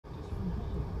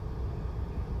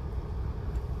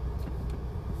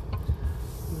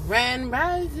Grand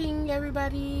Rising,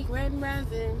 everybody. Grand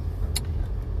Rising.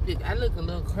 Look, I look a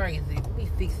little crazy. Let me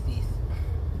fix this.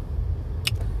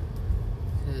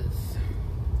 Because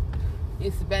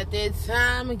it's about that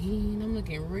time again. I'm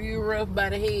looking real rough by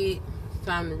the head. It's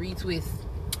time to retwist.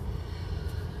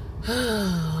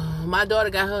 My daughter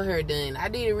got her hair done. I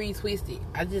didn't retwist it.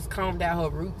 I just combed out her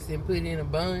roots and put it in a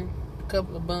bun. A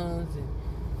couple of buns and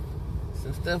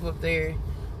some stuff up there.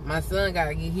 My son got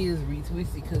to get his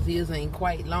retwisted because his ain't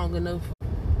quite long enough.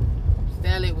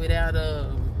 Style it without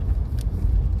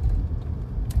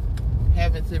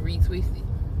having to retwist it.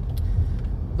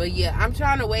 But yeah, I'm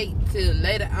trying to wait till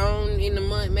later on in the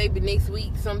month, maybe next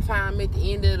week, sometime at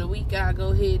the end of the week, I'll go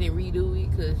ahead and redo it.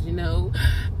 Because, you know,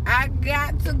 I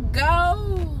got to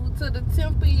go to the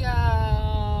temple,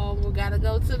 y'all. We got to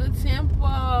go to the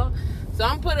temple. So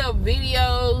I'm putting up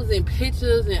videos and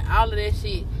pictures and all of that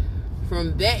shit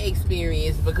from that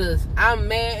experience because I'm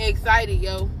mad excited,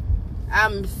 yo.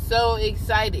 I'm so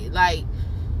excited. Like,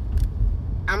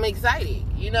 I'm excited,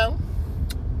 you know?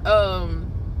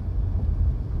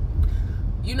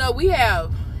 You know, we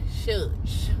have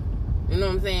church. You know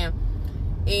what I'm saying?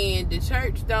 And the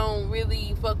church don't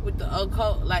really fuck with the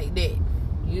occult like that,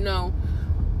 you know?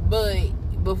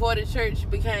 But before the church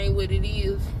became what it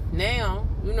is now,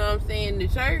 you know what I'm saying? The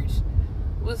church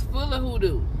was full of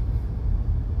hoodoo.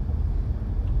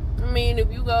 I mean,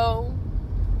 if you go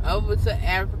over to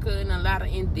Africa and a lot of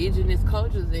indigenous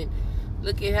cultures and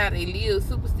look at how they live,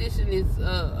 superstition is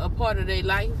a part of their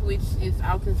life, which is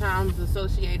oftentimes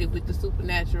associated with the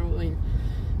supernatural and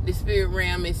the spirit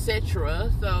realm,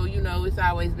 etc. So, you know, it's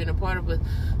always been a part of us.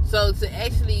 So to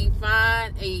actually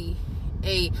find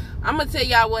I'm going to tell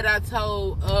y'all what I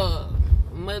told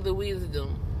Mother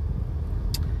Wisdom.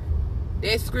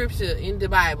 That scripture in the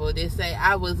Bible that say,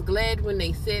 I was glad when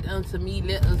they said unto me,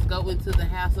 let us go into the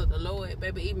house of the Lord.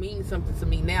 Baby, it means something to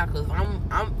me now because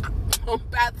I'm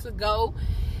about to go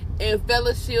and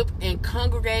fellowship and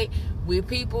congregate with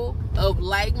people of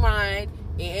like mind.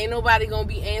 And ain't nobody going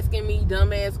to be asking me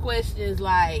dumbass questions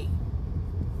like,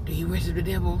 do you worship the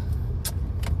devil?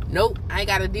 Nope, I ain't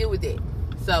got to deal with that.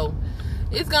 So,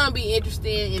 it's going to be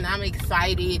interesting and I'm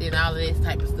excited and all of this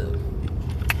type of stuff.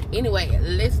 Anyway,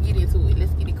 let's get into it.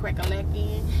 Let's get it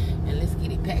crack-a-lacking and let's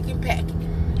get it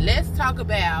packing. Let's talk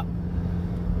about,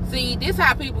 see, this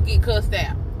how people get cussed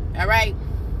out, all right?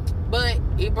 But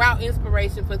it brought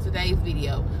inspiration for today's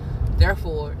video.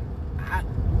 Therefore,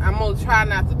 I'm going to try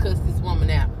not to cuss this woman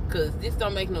out because this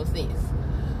don't make no sense.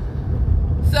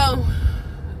 So,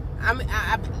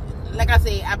 like I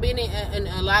said, I've been in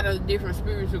a lot of different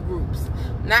spiritual groups.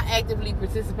 Not actively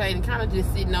participating, kind of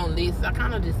just sitting on lists. I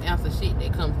kind of just answer shit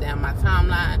that comes down my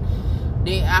timeline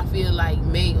that I feel like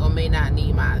may or may not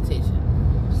need my attention.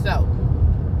 So,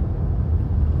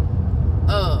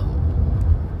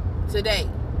 today,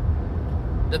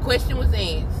 the question was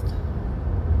asked,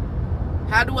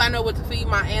 how do I know what to feed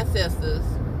my ancestors?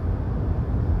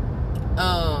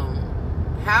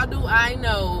 How do I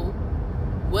know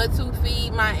what to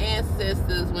feed my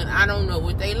ancestors when I don't know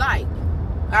what they like?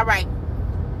 All right,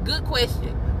 good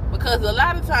question. Because a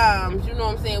lot of times, you know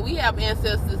what I'm saying, we have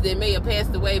ancestors that may have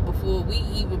passed away before we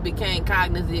even became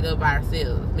cognizant of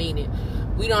ourselves. Meaning,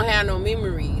 we don't have no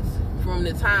memories from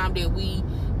the time that we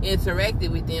interacted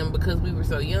with them because we were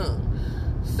so young.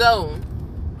 So,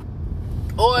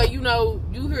 or, you know,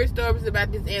 you hear stories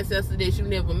about this ancestor that you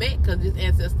never met because this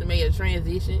ancestor may have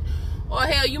transitioned. Or,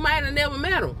 hell, you might have never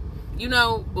met them, you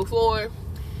know, before,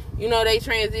 you know, they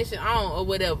transition on or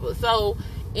whatever. So,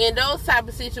 in those type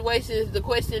of situations, the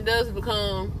question does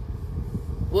become,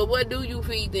 well, what do you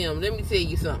feed them? Let me tell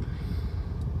you something.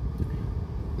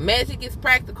 Magic is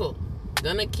practical.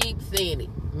 Gonna keep saying it.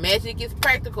 Magic is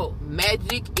practical.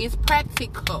 Magic is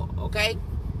practical, okay?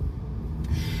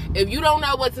 If you don't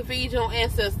know what to feed your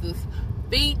ancestors,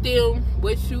 feed them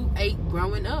what you ate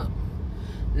growing up.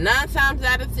 9 times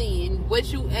out of 10, what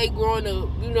you ate growing up,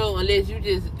 you know, unless you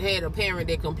just had a parent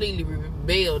that completely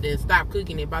rebelled and stopped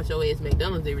cooking and bought your ass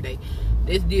McDonald's every day,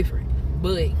 that's different.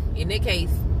 But in that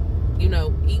case, you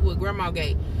know, eat what grandma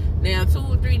gave. Now, 2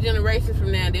 or 3 generations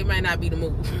from now, that might not be the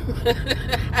move.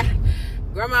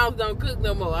 Grandmas don't cook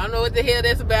no more. I don't know what the hell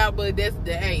that's about, but that's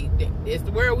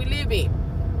the world we live in.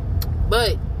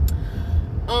 But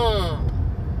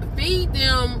feed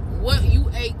them what you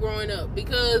ate growing up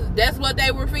because that's what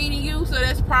they were feeding you, so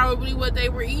that's probably what they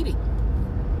were eating.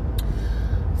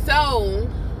 So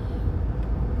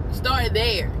start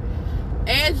there.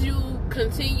 As you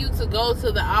continue to go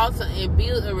to the altar and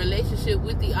build a relationship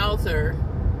with the altar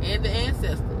and the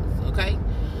ancestors, okay,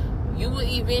 you will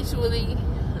eventually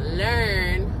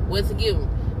learn what to give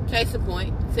them. Case in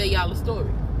point, tell y'all a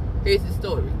story. Here's the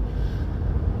story.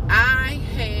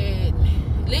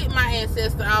 lit my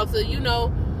ancestor altar. You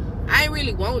know, I ain't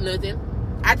really want nothing.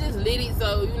 I just lit it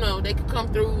so, you know, they could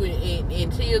come through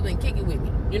and chill and kick it with me.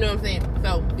 You know what I'm saying?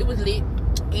 So it was lit,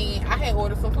 and I had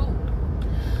ordered some food.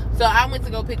 So I went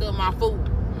to go pick up my food.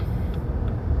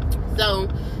 So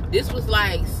this was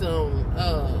like some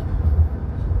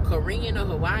Korean or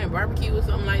Hawaiian barbecue or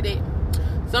something like that.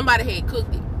 Somebody had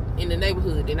cooked it in the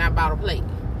neighborhood, and I bought a plate.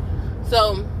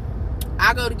 So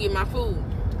I go to get my food.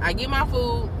 I get my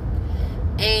food,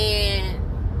 and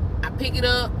I pick it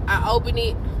up, I open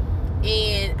it,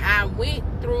 and I went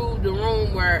through the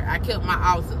room where I kept my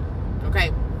altar.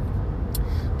 Okay,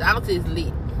 the altar is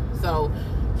lit, so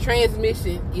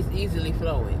transmission is easily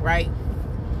flowing, right?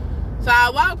 So I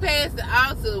walked past the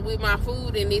altar with my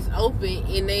food, and it's open,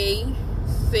 and they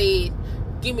said,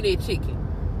 "Give me that chicken."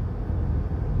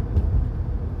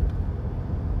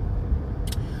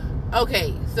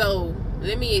 Okay, so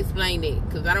let me explain that,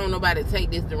 because I don't want nobody to take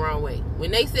this the wrong way.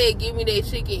 When they said, "Give me that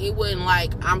chicken," it wasn't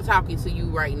like I'm talking to you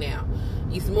right now.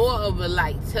 It's more of a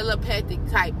like telepathic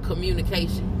type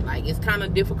communication. Like, it's kind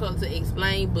of difficult to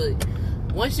explain, but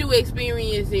once you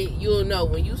experience it, you'll know.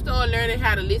 When you start learning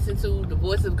how to listen to the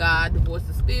voice of God, the voice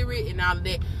of spirit, and all of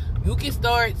that, you can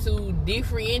start to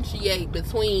differentiate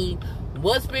between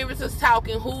what spirits is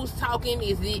talking, who's talking.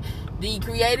 Is it the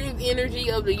creative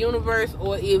energy of the universe,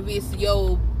 or if it's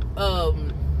your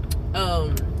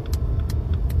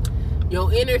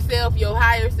inner self, your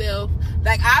higher self?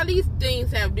 Like, all these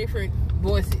things have different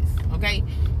voices. Okay,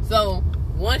 so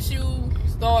once you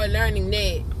start learning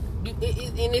that,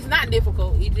 and it's not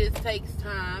difficult, it just takes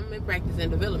time and practice and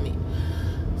development.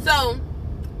 So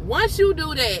once you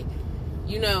do that,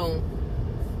 you know,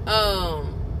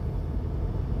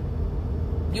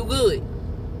 you good.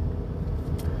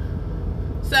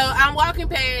 So I'm walking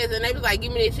past, and they was like,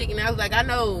 "Give me that chicken." I was like, I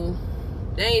know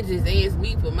they ain't just asked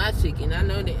me for my chicken. I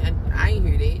know that I ain't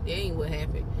hear that. That ain't what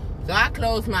happened. So I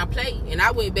closed my plate, and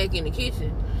I went back in the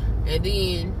kitchen, and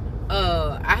then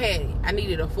I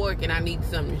needed a fork, and I needed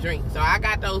something to drink. So I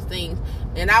got those things,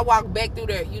 and I walked back through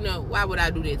there. You know, why would I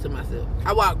do that to myself?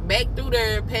 I walked back through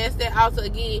there, past that altar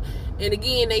again, and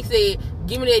again they said,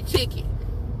 "Give me that chicken."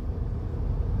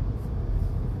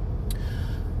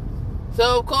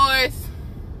 So of course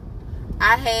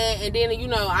I had, and then, you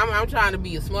know, I'm trying to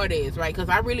be a smart ass, right? Because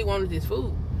I really wanted this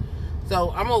food.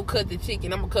 So I'm gonna cut the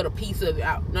chicken. I'm gonna cut a piece of it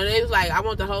out. No, they was like, "I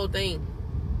want the whole thing."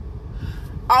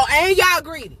 Oh, and y'all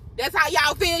greedy. That's how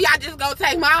y'all feel? Y'all just gonna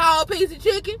take my whole piece of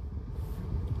chicken?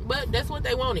 But that's what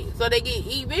they wanted. So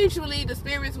eventually the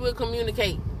spirits will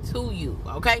communicate to you,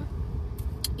 okay?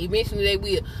 Eventually they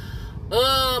will.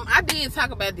 I did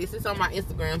talk about this. It's on my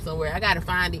Instagram somewhere. I gotta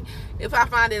find it. If I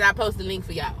find it, I'll post the link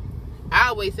for y'all. I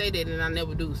always say that, and I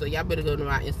never do. So y'all better go to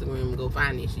my Instagram and go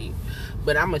find this shit.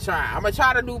 But I'm gonna try. I'm gonna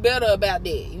try to do better about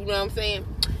that. You know what I'm saying?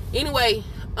 Anyway,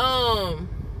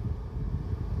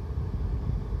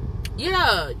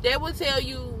 yeah, they will tell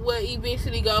you what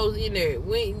eventually goes in there.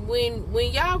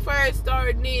 When y'all first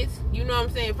start this, you know what I'm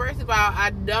saying? First of all, I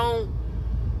don't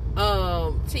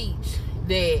teach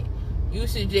that you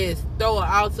should just throw an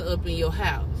altar up in your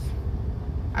house.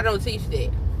 I don't teach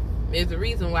that. There's a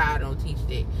reason why I don't teach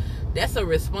that. That's a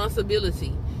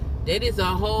responsibility. That is a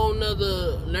whole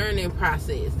nother learning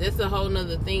process. That's a whole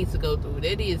nother thing to go through.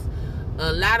 That is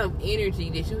a lot of energy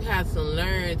that you have to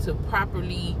learn to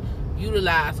properly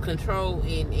utilize, control,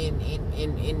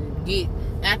 and get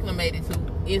acclimated to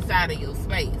inside of your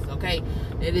space, okay?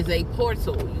 That is a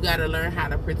portal. You got to learn how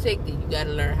to protect it. You got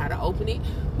to learn how to open it.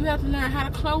 You have to learn how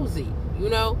to close it, you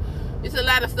know? It's a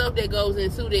lot of stuff that goes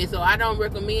into that, so I don't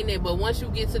recommend it. But once you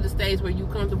get to the stage where you're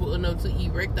comfortable enough to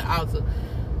erect the altar,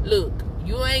 look,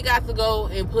 you ain't got to go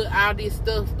and put all this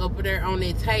stuff up there on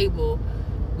that table.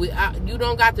 You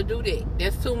don't got to do that.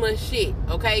 That's too much shit,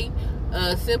 okay?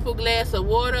 A simple glass of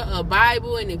water, a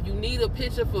Bible, and if you need a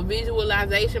picture for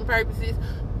visualization purposes,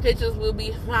 pictures will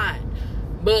be fine.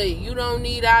 But you don't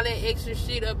need all that extra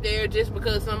shit up there just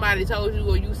because somebody told you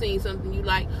or you seen something you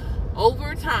like.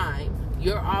 Over time,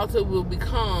 your altar will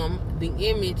become the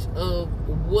image of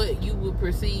what you would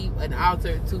perceive an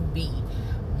altar to be.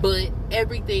 But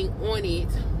everything on it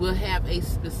will have a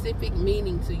specific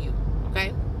meaning to you,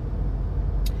 okay?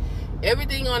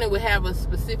 Everything on it will have a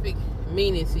specific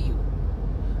meaning to you.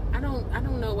 I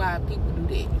don't know why people do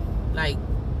that. Like,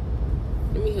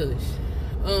 let me hush.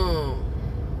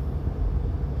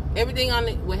 Everything on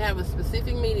it will have a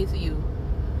specific meaning to you.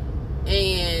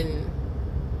 And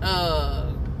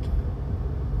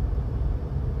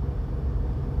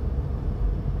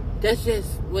that's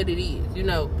just what it is, you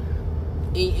know.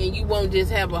 And you won't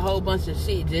just have a whole bunch of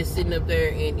shit just sitting up there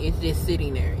and it's just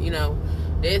sitting there, you know.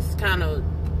 That's kind of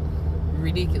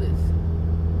ridiculous.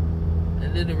 a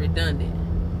little redundant,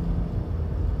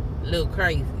 a little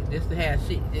crazy, just to have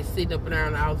shit just sitting up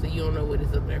around the house and you don't know what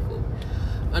it's up there for.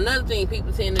 Another thing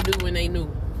people tend to do when they new,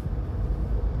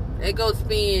 they go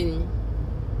spend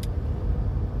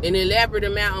an elaborate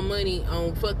amount of money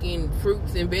on fucking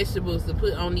fruits and vegetables to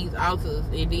put on these altars,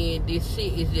 and then this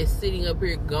shit is just sitting up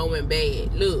here going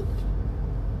bad. Look,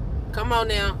 come on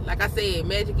now. Like I said,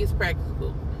 magic is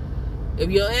practical. If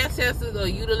your ancestors are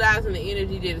utilizing the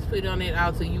energy that is put on that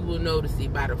altar, you will notice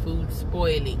it by the food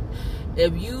spoiling.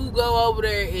 If you go over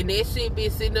there and that shit been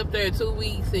sitting up there 2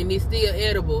 weeks and it's still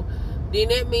edible, then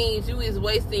that means you is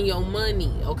wasting your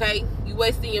money, okay? You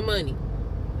wasting your money.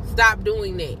 Stop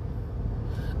doing that.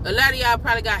 A lot of y'all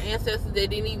probably got ancestors that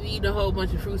didn't even eat a whole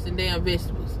bunch of fruits and damn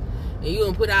vegetables. And you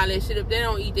gonna put all that shit up. They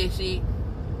don't eat that shit.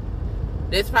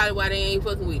 That's probably why they ain't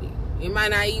fucking with it. It might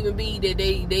not even be that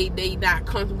they not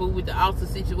comfortable with the altar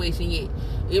situation yet.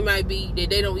 It might be that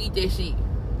they don't eat that shit.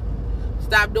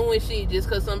 Stop doing shit just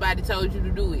because somebody told you to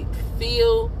do it.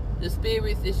 Feel the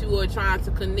spirits that you are trying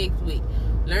to connect with.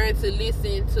 Learn to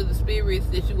listen to the spirits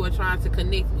that you are trying to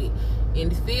connect with. In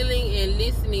feeling and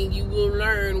listening, you will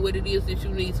learn what it is that you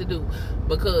need to do.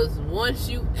 Because once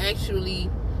you actually...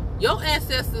 Your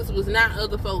ancestors was not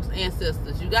other folks'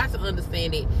 ancestors. You got to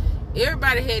understand it.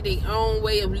 Everybody had their own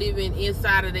way of living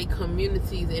inside of their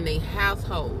communities and their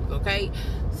households, okay?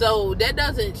 So that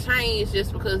doesn't change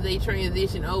just because they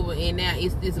transition over and now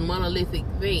it's this monolithic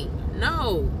thing.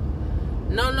 No.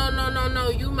 No.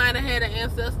 You might have had an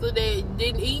ancestor that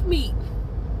didn't eat meat.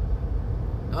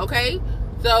 Okay?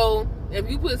 So if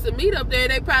you put some meat up there,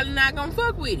 they probably not gonna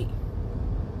fuck with it.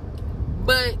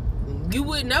 But you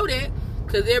wouldn't know that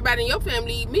because everybody in your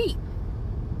family eat meat.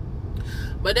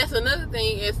 But that's another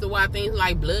thing as to why things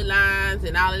like bloodlines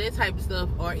and all of that type of stuff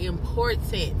are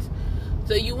important.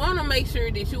 So you want to make sure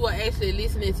that you are actually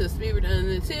listening to spirit, and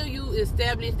until you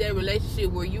establish that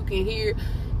relationship where you can hear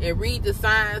and read the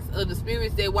signs of the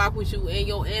spirits that walk with you and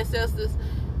your ancestors,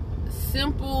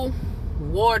 simple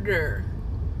water,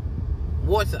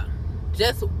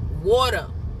 just water,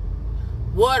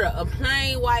 a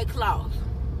plain white cloth,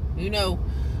 you know.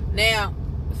 Now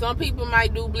some people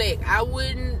might do black. I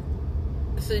wouldn't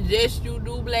suggest you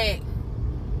do black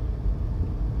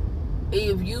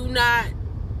if you not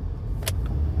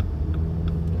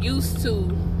used to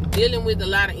dealing with a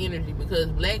lot of energy, because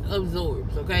black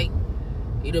absorbs, okay?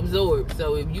 It absorbs.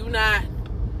 So if you not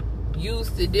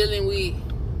used to dealing with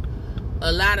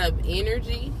a lot of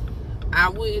energy, I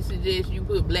wouldn't suggest you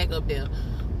put black up there.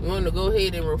 You want to go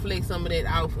ahead and reflect some of that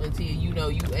off until you know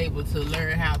you're able to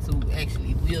learn how to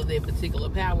actually wield that particular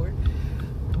power.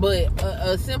 But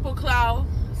a simple cloth,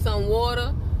 some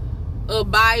water, a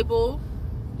Bible,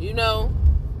 you know.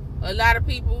 A lot of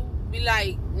people be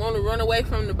like, want to run away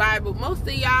from the Bible. Most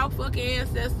of y'all fucking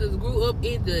ancestors grew up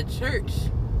in the church.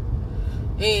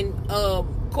 And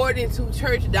according to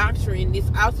church doctrine, this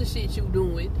altar shit you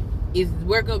doing is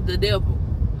work of the devil.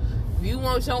 If you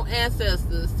want your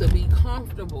ancestors to be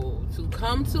comfortable to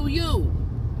come to you,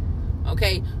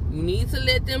 okay, you need to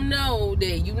let them know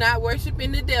that you're not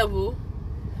worshiping the devil,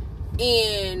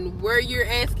 and where you're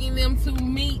asking them to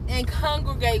meet and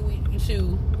congregate with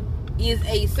you is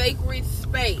a sacred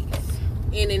space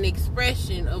and an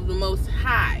expression of the Most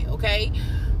High, okay?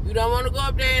 You don't want to go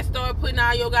up there and start putting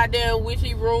all your goddamn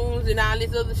witchy rooms and all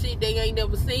this other shit they ain't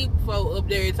never seen before up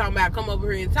there and talking about come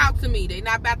over here and talk to me. They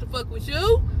not about to fuck with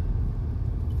you.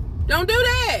 Don't do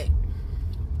that.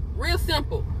 Real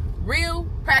simple. Real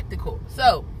practical.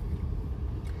 So,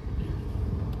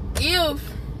 if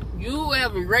you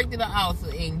have erected an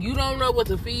altar and you don't know what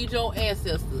to feed your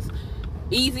ancestors,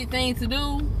 easy thing to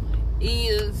do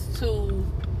is to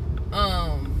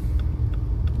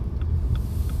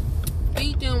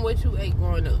feed them what you ate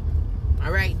growing up.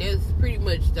 Alright, that's pretty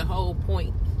much the whole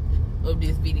point of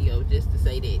this video, just to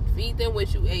say that. Feed them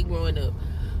what you ate growing up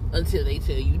until they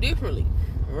tell you differently.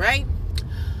 Alright?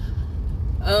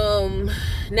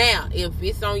 Now, if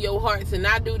it's on your heart to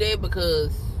not do that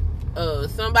because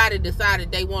somebody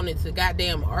decided they wanted to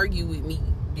goddamn argue with me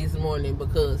this morning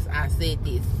because I said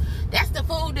this. That's the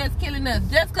food that's killing us.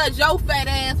 Just because your fat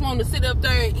ass want to sit up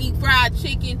there and eat fried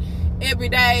chicken every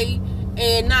day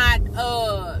and not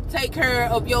take care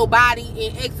of your body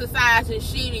and exercise and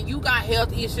shit, and you got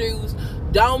health issues,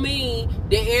 don't mean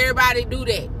that everybody do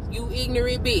that. You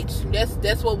ignorant bitch.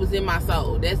 That's what was in my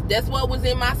soul. That's what was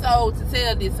in my soul to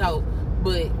tell this hoe.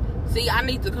 But see, I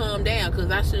need to calm down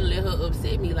because I shouldn't let her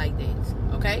upset me like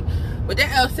that. Okay? But that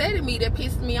upsetted me. That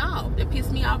pissed me off. That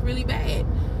pissed me off really bad.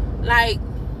 Like,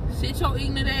 sit your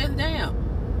ignorant ass down.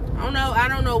 I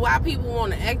don't know why people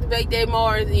want to activate that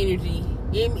Mars energy.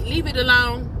 Leave it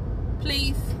alone,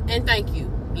 please, and thank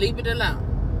you. Leave it alone.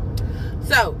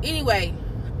 So anyway,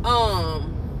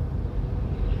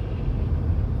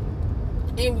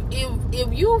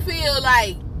 if you feel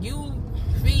like you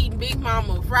feed Big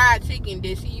Mama fried chicken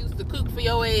that she used to cook for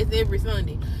your ass every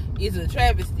Sunday is a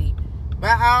travesty,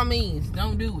 by all means,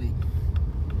 don't do it.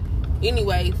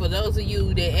 Anyway, for those of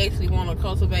you that actually want to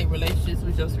cultivate relationships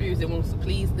with your spirits that wants to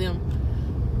please them,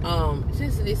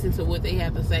 just listen to what they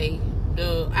have to say.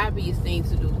 The obvious thing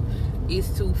to do is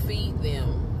to feed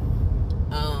them.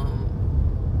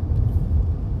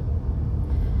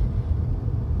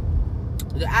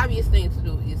 The obvious thing to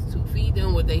do is to feed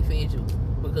them what they fed you,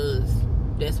 because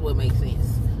that's what makes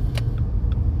sense.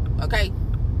 Okay,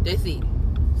 that's it.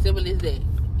 Simple as that.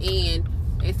 And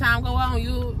as time go on,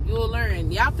 you'll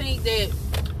learn. Y'all think that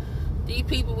these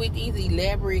people with these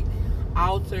elaborate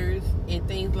altars and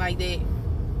things like that,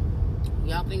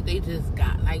 y'all think they just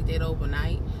got like that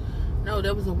overnight? No,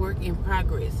 that was a work in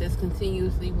progress that's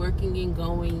continuously working and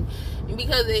going. And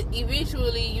because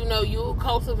eventually, you'll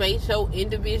cultivate your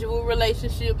individual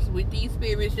relationships with these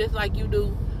spirits just like you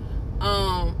do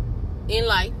in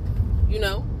life.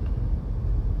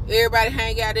 Everybody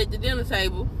hang out at the dinner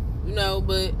table,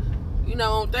 but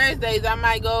on Thursdays I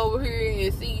might go over here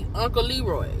and see Uncle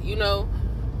Leroy,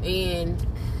 and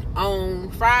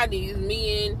on Fridays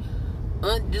me and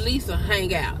Aunt Delisa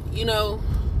hang out,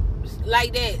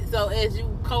 like that. So as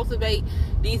you cultivate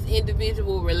these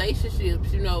individual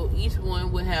relationships, each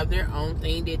one will have their own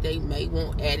thing that they may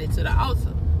want added to the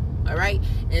altar. All right,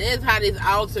 and that's how these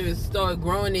altars start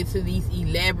growing into these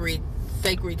elaborate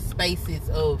sacred spaces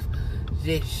of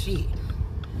just shit.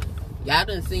 Y'all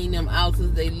done seen them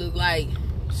altars, they look like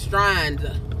shrines.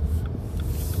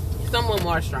 Some of them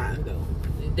are shrines though.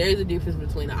 There's a difference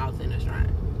between an altar and a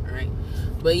shrine. Alright,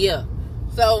 but yeah,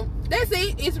 so that's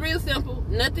it. It's real simple,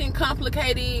 nothing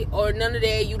complicated or none of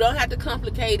that. You don't have to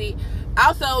complicate it.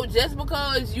 Also, just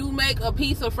because you make a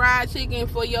piece of fried chicken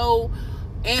for your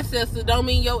ancestors don't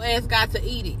mean your ass got to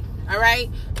eat it. Alright,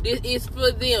 this is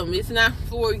for them, it's not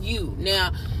for you.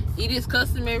 Now, it is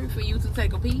customary for you to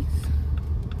take a piece,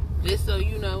 just so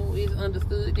you know it's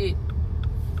understood that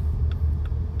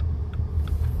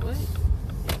what? This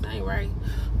ain't right.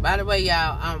 By the way,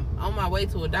 y'all, I'm on my way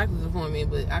to a doctor's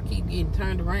appointment, but I keep getting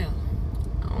turned around.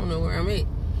 I don't know where I'm at.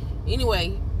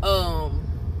 Anyway,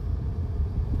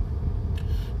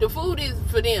 the food is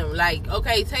for them. Like,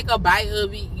 okay, take a bite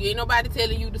of it. You ain't nobody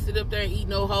telling you to sit up there and eat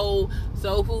no whole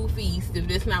soul food feast if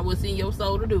that's not what's in your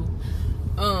soul to do.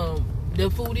 The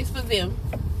food is for them,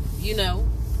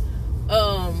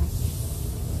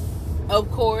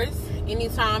 Of course,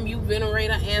 anytime you venerate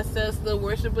an ancestor,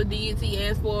 worship a deity,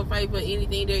 ask for a favor,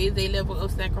 anything, there is a level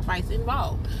of sacrifice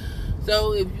involved.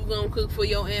 So if you're gonna cook for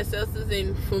your ancestors,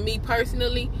 and for me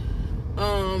personally,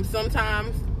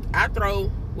 sometimes I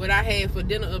throw what I had for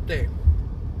dinner up there.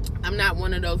 I'm not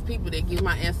one of those people that give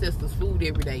my ancestors food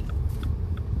every day.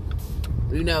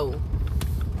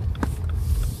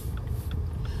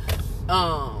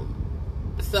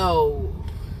 So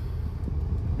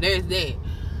there's that.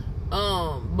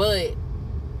 But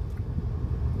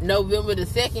November the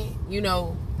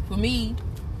 2nd, for me,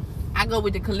 I go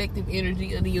with the collective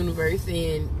energy of the universe,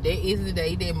 and that is the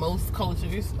day that most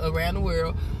cultures around the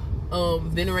world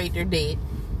venerate their dead.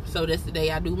 So that's the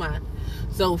day I do mine.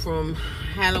 So from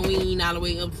Halloween all the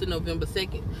way up to November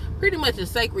 2nd, pretty much a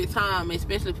sacred time,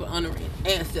 especially for honoring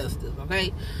ancestors.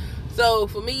 Okay, so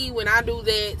for me, when I do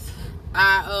that,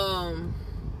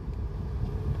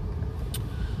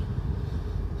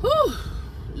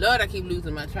 Lord, I keep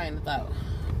losing my train of thought.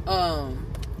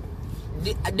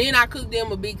 Then I cook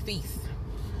them a big feast.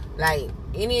 Like,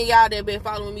 any of y'all that been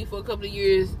following me for a couple of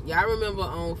years, y'all remember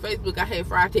on Facebook I had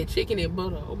fried that chicken and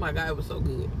butter. Oh my God, it was so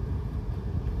good.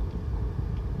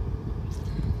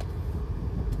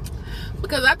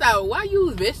 Because I thought, why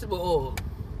use vegetable oil?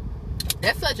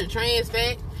 That's such a trans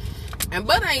fat. And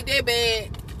butter ain't that bad.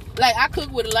 Like, I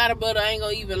cook with a lot of butter, I ain't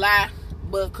gonna even lie.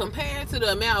 But compared to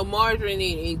the amount of margarine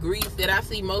and grease that I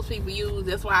see most people use,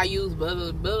 that's why I use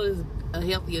butter. Butter is a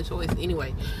healthier choice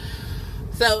anyway.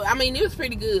 So, I mean, it was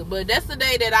pretty good. But that's the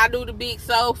day that I do the big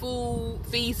soul food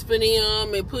feast for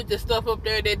them and put the stuff up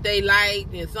there that they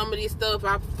liked. And some of this stuff,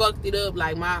 I fucked it up.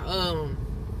 Like, my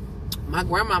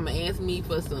grandmama asked me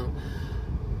for some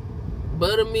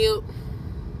buttermilk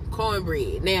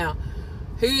cornbread. Now,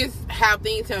 here's how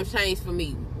things have changed for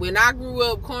me. When I grew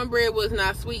up, cornbread was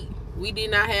not sweet. We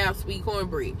did not have sweet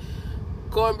cornbread.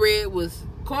 Cornbread was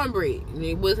cornbread, and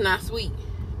it was not sweet.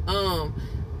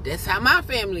 That's how my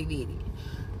family did it.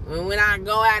 And when I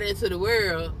go out into the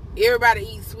world, everybody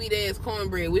eats sweet ass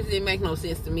cornbread, which didn't make no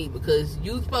sense to me, because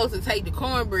you supposed to take the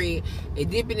cornbread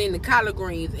and dip it in the collard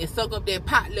greens and suck up that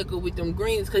pot liquor with them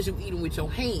greens, because you eat them with your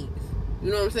hands.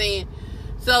 You know what I'm saying?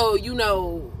 So, you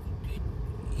know,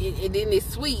 and then it's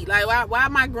sweet. Like, why are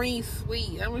my greens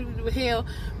sweet? I mean, what the hell?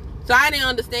 So I didn't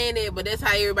understand that, but that's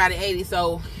how everybody ate it.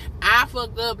 So I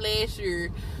fucked up last year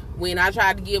when I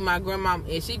tried to give my grandma,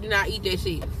 and she did not eat that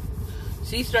shit.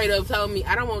 She straight up told me,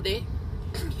 I don't want that.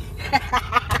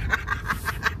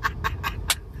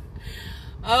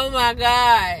 Oh my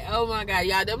God,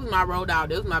 y'all, that was my road dog.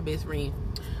 That was my best friend.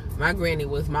 My granny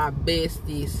was my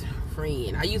bestest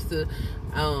friend. I used to,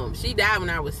 she died when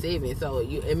I was 7, so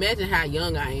you imagine how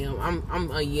young I am.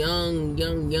 I'm a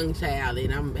young child,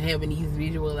 and I'm having these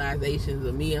visualizations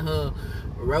of me and her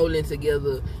rolling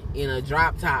together in a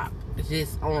drop top,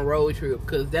 just on a road trip,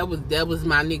 because that was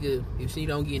my nigga. If she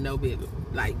don't get no bigger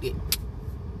like that.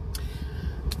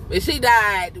 But she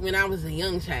died when I was a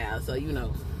young child, so you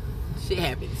know, shit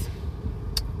happens.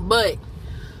 But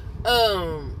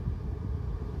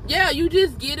yeah, you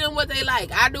just get them what they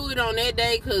like. I do it on that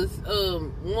day because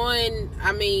one,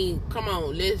 I mean, come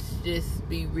on, let's just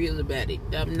be real about it.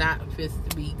 I'm not supposed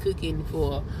to be cooking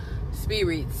for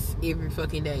spirits every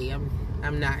fucking day.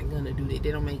 I'm not gonna do that.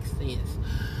 That don't make sense.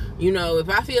 You know, if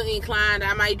I feel inclined,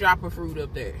 I might drop a fruit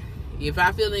up there. If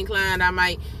I feel inclined, I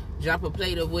might drop a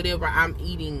plate of whatever I'm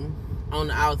eating on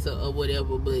the altar or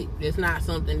whatever, but it's not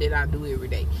something that I do every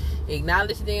day.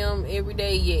 Acknowledge them every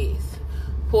day, yes.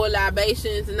 Pour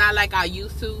libations, not like I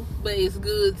used to, but it's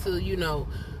good to, you know,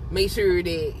 make sure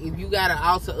that if you got an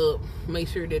altar up, make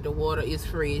sure that the water is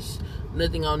fresh,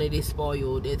 nothing on it is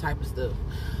spoiled, that type of stuff.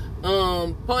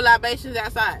 Pour libations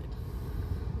outside.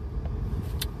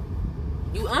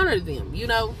 You honor them, you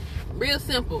know, real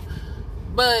simple.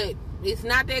 But it's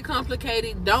not that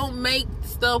complicated. Don't make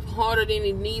stuff harder than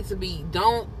it needs to be.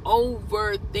 Don't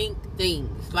overthink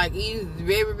things. Like, it's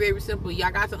very, very simple.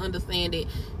 Y'all got to understand that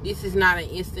this is not an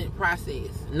instant process.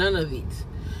 None of it.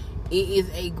 It is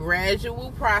a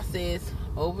gradual process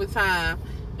over time,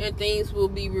 and things will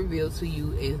be revealed to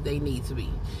you as they need to be.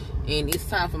 And it's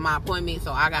time for my appointment,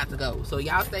 so I got to go. So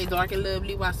y'all stay dark and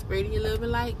lovely while spreading your love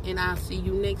and light, and I'll see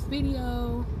you next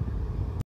video.